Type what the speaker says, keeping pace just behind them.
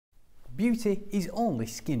Beauty is only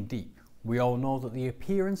skin deep. We all know that the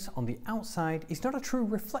appearance on the outside is not a true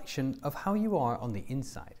reflection of how you are on the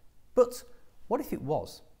inside. But what if it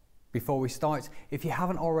was? Before we start, if you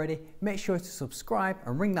haven't already, make sure to subscribe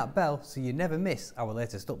and ring that bell so you never miss our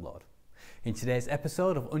latest upload. In today's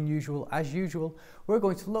episode of Unusual As Usual, we're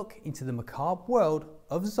going to look into the macabre world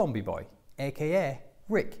of Zombie Boy, aka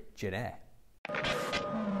Rick Genest.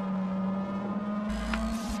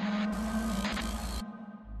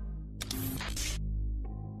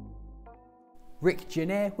 Rick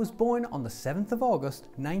Genest was born on the 7th of August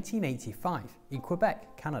 1985 in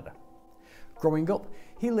Quebec, Canada. Growing up,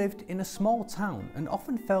 he lived in a small town and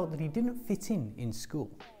often felt that he didn't fit in school.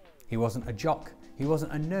 He wasn't a jock, he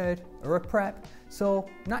wasn't a nerd or a prep, so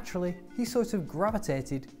naturally he sort of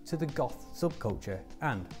gravitated to the goth subculture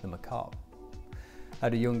and the macabre.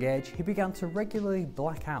 At a young age, he began to regularly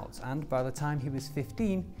black out, and by the time he was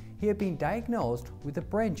 15, he had been diagnosed with a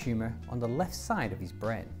brain tumour on the left side of his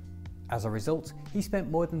brain. As a result, he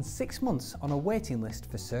spent more than 6 months on a waiting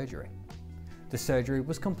list for surgery. The surgery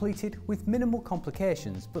was completed with minimal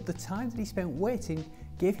complications, but the time that he spent waiting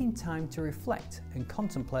gave him time to reflect and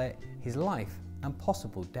contemplate his life and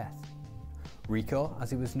possible death. Rico,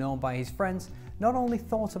 as he was known by his friends, not only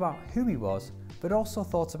thought about who he was, but also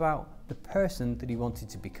thought about the person that he wanted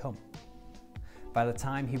to become. By the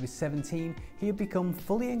time he was 17, he had become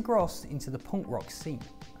fully engrossed into the punk rock scene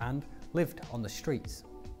and lived on the streets.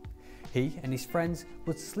 He and his friends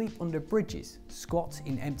would sleep under bridges, squat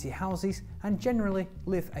in empty houses, and generally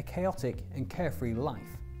live a chaotic and carefree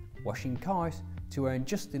life, washing cars to earn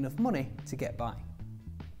just enough money to get by.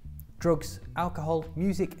 Drugs, alcohol,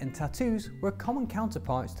 music and tattoos were common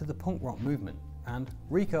counterparts to the punk rock movement, and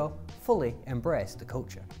Rico fully embraced the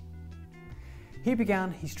culture. He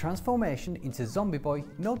began his transformation into Zombie Boy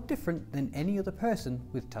no different than any other person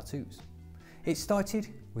with tattoos. It started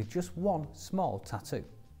with just one small tattoo,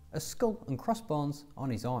 a skull and crossbones on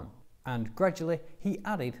his arm, and gradually he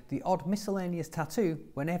added the odd miscellaneous tattoo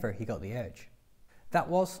whenever he got the urge. That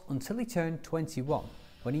was until he turned 21,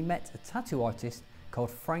 when he met a tattoo artist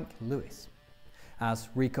called Frank Lewis. As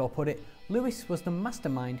Rico put it, Lewis was the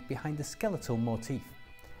mastermind behind the skeletal motif,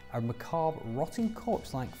 a macabre rotting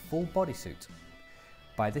corpse-like full bodysuit.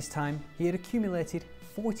 By this time he had accumulated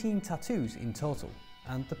 14 tattoos in total,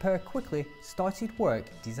 and the pair quickly started work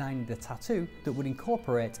designing the tattoo that would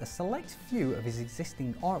incorporate a select few of his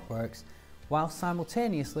existing artworks while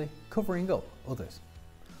simultaneously covering up others,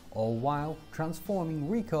 all while transforming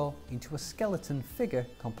Rico into a skeleton figure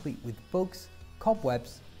complete with bugs,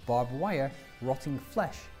 cobwebs, barbed wire, rotting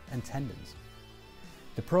flesh and tendons.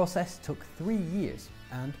 The process took 3 years,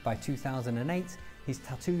 and by 2008 his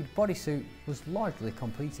tattooed bodysuit was largely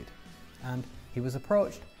completed, and he was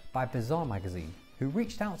approached by Bizarre magazine, who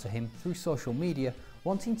reached out to him through social media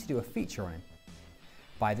wanting to do a feature on him.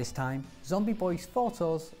 By this time, Zombie Boy's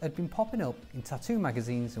photos had been popping up in tattoo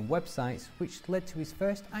magazines and websites, which led to his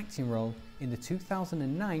first acting role in the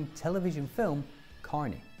 2009 television film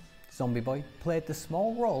Carney. Zombie Boy played the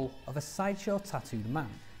small role of a sideshow tattooed man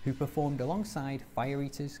who performed alongside fire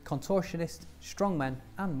eaters, contortionists, strongmen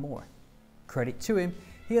and more. Credit to him,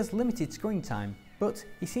 he has limited screen time, but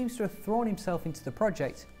he seems to have thrown himself into the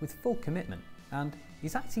project with full commitment, and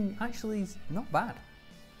his acting actually is not bad.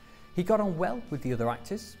 He got on well with the other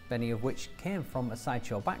actors, many of which came from a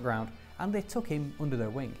sideshow background, and they took him under their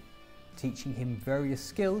wing, teaching him various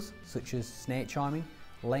skills such as snake charming,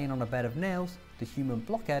 laying on a bed of nails, the human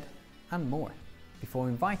blockhead and more, before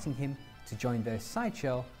inviting him to join their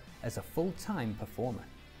sideshow as a full-time performer.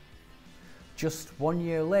 Just 1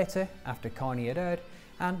 year later, after Carney had aired,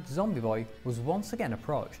 and Zombie Boy was once again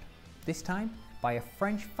approached, this time by a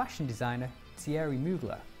French fashion designer, Thierry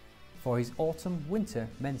Mugler, for his autumn-winter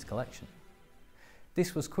men's collection.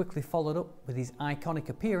 This was quickly followed up with his iconic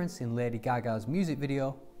appearance in Lady Gaga's music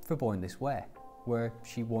video for Born This Way, where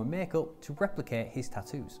she wore makeup to replicate his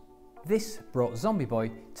tattoos. This brought Zombie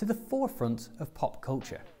Boy to the forefront of pop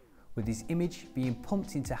culture, with his image being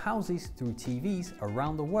pumped into houses through TVs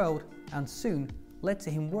around the world, and soon led to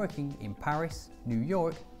him working in Paris, New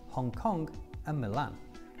York, Hong Kong and Milan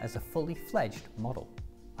as a fully fledged model.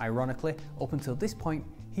 Ironically, up until this point,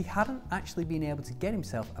 he hadn't actually been able to get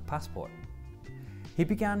himself a passport. He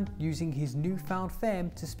began using his newfound fame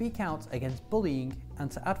to speak out against bullying and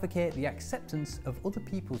to advocate the acceptance of other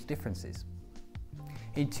people's differences.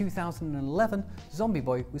 In 2011, Zombie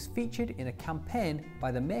Boy was featured in a campaign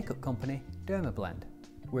by the makeup company Dermablend,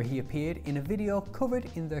 where he appeared in a video covered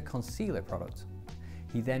in their concealer product.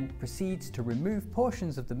 He then proceeds to remove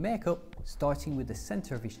portions of the makeup, starting with the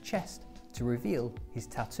centre of his chest, to reveal his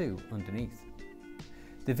tattoo underneath.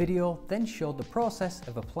 The video then showed the process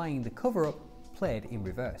of applying the cover-up played in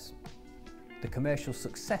reverse. The commercial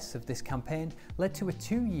success of this campaign led to a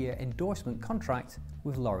 2-year endorsement contract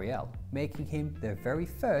with L'Oreal, making him their very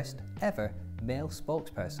first ever male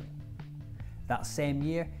spokesperson. That same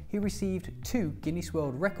year, he received 2 Guinness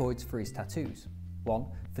World Records for his tattoos. One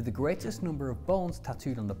for the greatest number of bones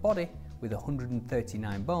tattooed on the body, with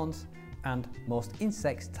 139 bones, and most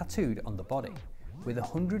insects tattooed on the body, with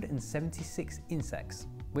 176 insects,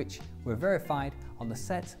 which were verified on the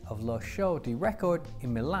set of Lo Show di Record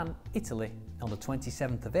in Milan, Italy on the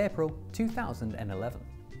 27th of April 2011.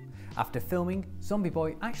 After filming, Zombie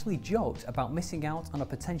Boy actually joked about missing out on a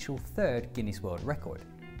potential 3rd Guinness World Record,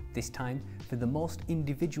 this time for the most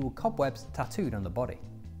individual cobwebs tattooed on the body,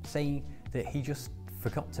 saying that he just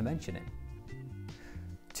forgot to mention it.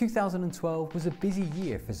 2012 was a busy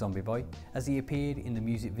year for Zombie Boy as he appeared in the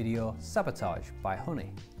music video Sabotage by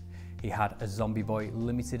Honey. He had a Zombie Boy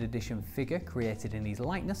limited edition figure created in his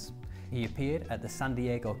likeness. He appeared at the San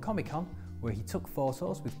Diego Comic-Con, where he took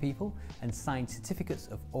photos with people and signed certificates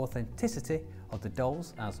of authenticity of the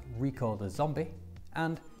dolls as Rico the Zombie,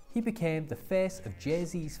 and he became the face of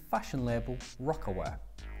Jay-Z's fashion label Rockaware.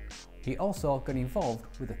 He also got involved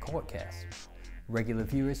with a court case. Regular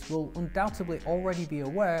viewers will undoubtedly already be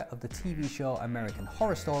aware of the TV show American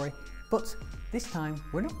Horror Story, but this time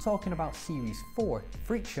we're not talking about Series 4,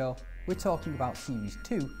 Freak Show, we're talking about Series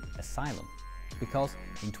 2, Asylum. Because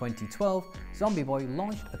in 2012, Zombie Boy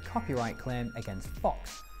launched a copyright claim against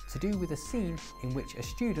Fox to do with a scene in which a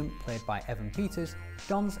student, played by Evan Peters,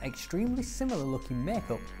 dons extremely similar looking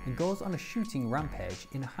makeup and goes on a shooting rampage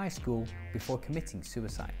in a high school before committing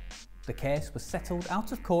suicide. The case was settled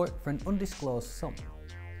out of court for an undisclosed sum.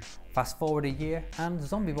 Fast forward a year and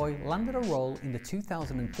Zombie Boy landed a role in the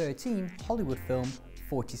 2013 Hollywood film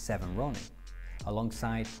 47 Ronin,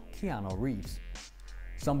 alongside Keanu Reeves.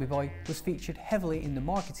 Zombie Boy was featured heavily in the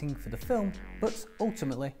marketing for the film, but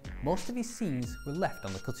ultimately most of his scenes were left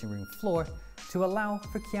on the cutting room floor to allow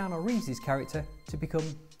for Keanu Reeves' character to become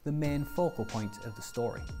the main focal point of the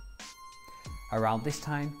story. Around this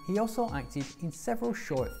time, he also acted in several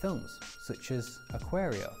short films, such as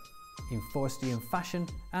Aquario, In Forstian Fashion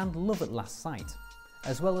and Love at Last Sight,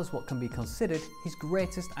 as well as what can be considered his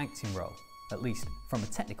greatest acting role, at least from a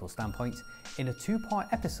technical standpoint, in a 2-part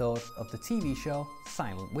episode of the TV show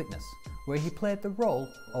Silent Witness, where he played the role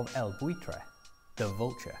of El Buitre, the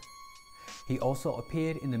Vulture. He also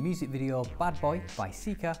appeared in the music video Bad Boy by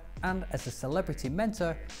Sika and as a celebrity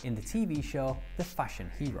mentor in the TV show The Fashion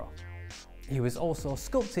Hero. He was also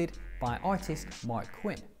sculpted by artist Mark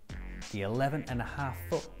Quinn. The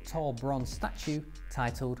 11.5-foot tall bronze statue,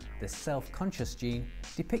 titled The Self-Conscious Gene,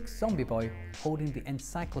 depicts Zombie Boy holding the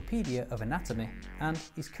Encyclopedia of Anatomy and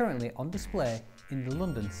is currently on display in the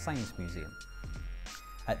London Science Museum.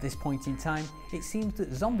 At this point in time, it seems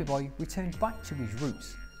that Zombie Boy returned back to his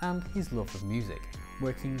roots and his love of music,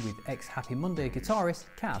 working with ex-Happy Monday guitarist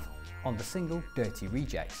Cav on the single Dirty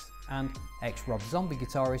Rejects, and ex-Rob Zombie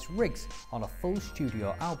guitarist Riggs on a full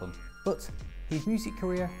studio album, but his music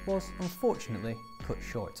career was unfortunately cut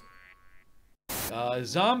short.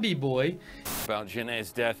 Zombie Boy. About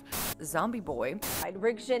Genest's death. Zombie Boy.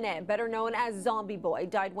 Rick Genest, better known as Zombie Boy,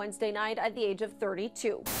 died Wednesday night at the age of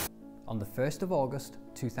 32. On the 1st of August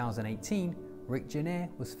 2018, Rick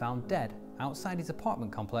Genest was found dead outside his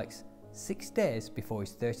apartment complex 6 days before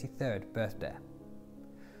his 33rd birthday.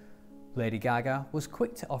 Lady Gaga was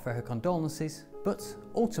quick to offer her condolences, but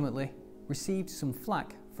ultimately received some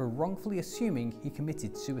flack for wrongfully assuming he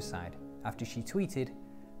committed suicide after she tweeted,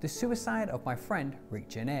 "The suicide of my friend Rick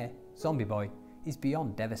Genest, Zombie Boy, is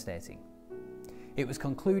beyond devastating." It was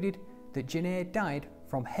concluded that Genest died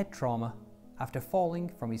from head trauma after falling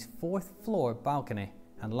from his 4th floor balcony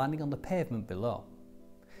and landing on the pavement below.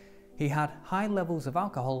 He had high levels of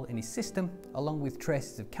alcohol in his system along with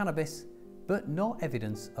traces of cannabis, but no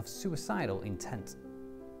evidence of suicidal intent.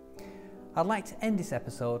 I'd like to end this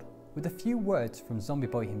episode with a few words from Zombie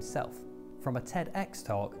Boy himself, from a TEDx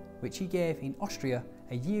talk which he gave in Austria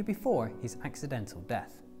a year before his accidental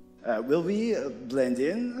death. Will we blend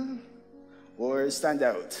in or stand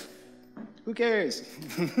out? Who cares?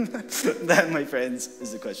 That, my friends,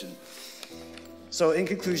 is the question. So in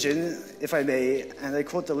conclusion, if I may, and I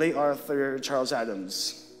quote the late author Charles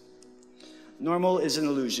Adams, "Normal is an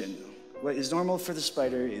illusion. What is normal for the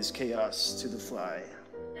spider is chaos to the fly."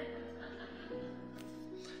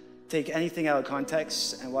 Take anything out of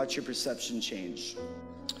context and watch your perception change.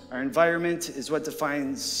 Our environment is what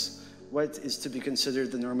defines what is to be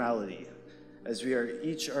considered the normality, as we are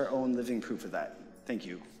each our own living proof of that. Thank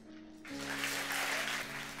you.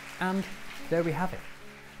 And there we have it.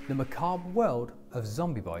 the macabre world of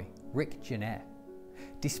zombie boy Rick Genest.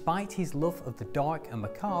 Despite his love of the dark and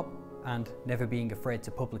macabre, and never being afraid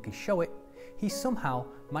to publicly show it, he somehow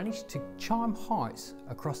managed to charm hearts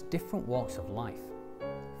across different walks of life.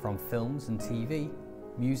 From films and TV,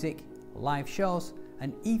 music, live shows,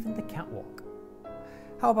 and even the catwalk.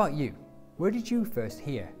 How about you? Where did you first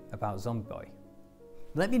hear about Zombie Boy?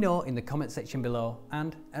 Let me know in the comment section below,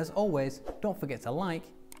 and as always, don't forget to like,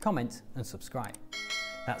 comment and subscribe.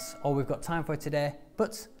 That's all we've got time for today,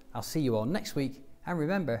 but I'll see you all next week, and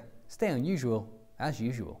remember, stay unusual as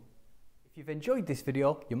usual. If you've enjoyed this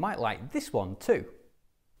video, you might like this one too.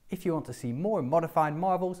 If you want to see more modified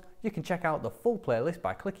marvels, you can check out the full playlist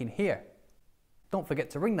by clicking here. Don't forget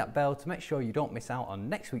to ring that bell to make sure you don't miss out on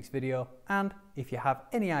next week's video, and if you have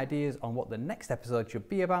any ideas on what the next episode should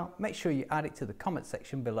be about, make sure you add it to the comment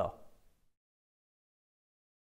section below.